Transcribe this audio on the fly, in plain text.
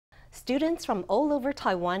students from all over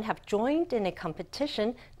Taiwan have joined in a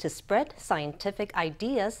competition to spread scientific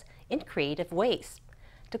ideas in creative ways.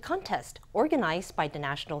 The contest, organized by the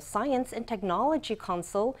National Science and Technology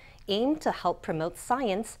Council, aimed to help promote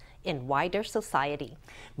science in wider society.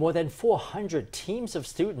 More than 400 teams of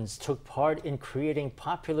students took part in creating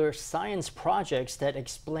popular science projects that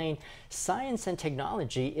explain science and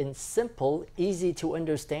technology in simple,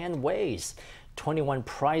 easy-to-understand ways. 21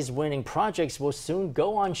 prize-winning projects will soon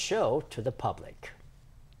go on show to the public.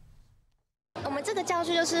 我们这个教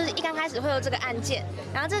具就是一刚开始会有这个按键，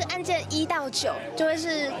然后这个按键1到9就会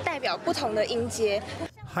是代表不同的音阶。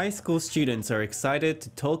 High school students are excited to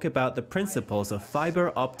talk about the principles of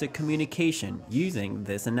fiber-optic communication using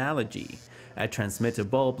this analogy. A transmitter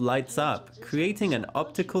bulb lights up, creating an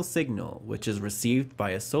optical signal, which is received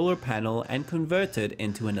by a solar panel and converted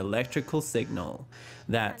into an electrical signal.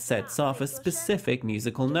 That sets off a specific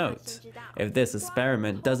musical note. If this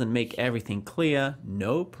experiment doesn't make everything clear,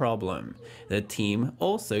 no problem. The team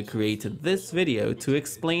also created this video to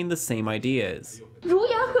explain the same ideas. 如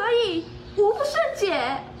言何以，无不甚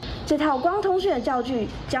解。这套光通讯的教具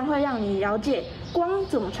将会让你了解光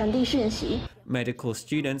怎么传递讯息。 Medical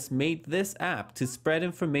students made this app to spread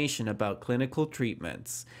information about clinical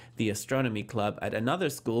treatments. The astronomy club at another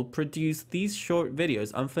school produced these short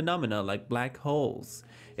videos on phenomena like black holes.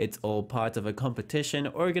 It's all part of a competition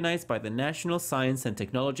organized by the National Science and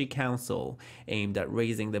Technology Council, aimed at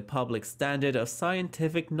raising the public standard of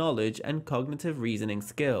scientific knowledge and cognitive reasoning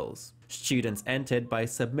skills. Students entered by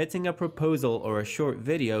submitting a proposal or a short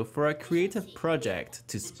video for a creative project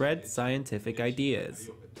to spread scientific ideas.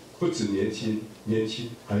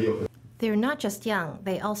 They're not just young,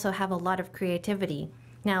 they also have a lot of creativity.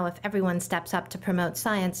 Now, if everyone steps up to promote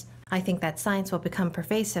science, I think that science will become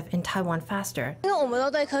pervasive in Taiwan faster. 因为我们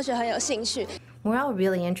都对科学很有兴趣。 We're all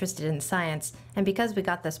really interested in science, and because we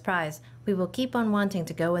got this prize, we will keep on wanting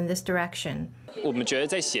to go in this direction. 我们觉得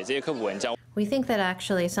在写这些科普文章 We think that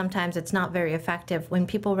actually sometimes it's not very effective when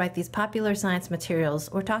people write these popular science materials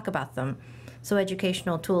or talk about them, so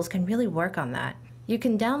educational tools can really work on that. You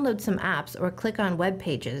can download some apps or click on web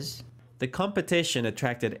pages. The competition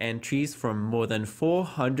attracted entries from more than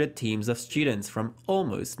 400 teams of students from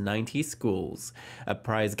almost 90 schools. A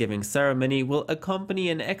prize-giving ceremony will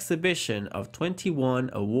accompany an exhibition of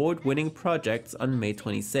 21 award-winning projects on May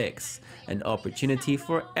 26, an opportunity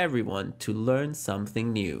for everyone to learn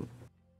something new.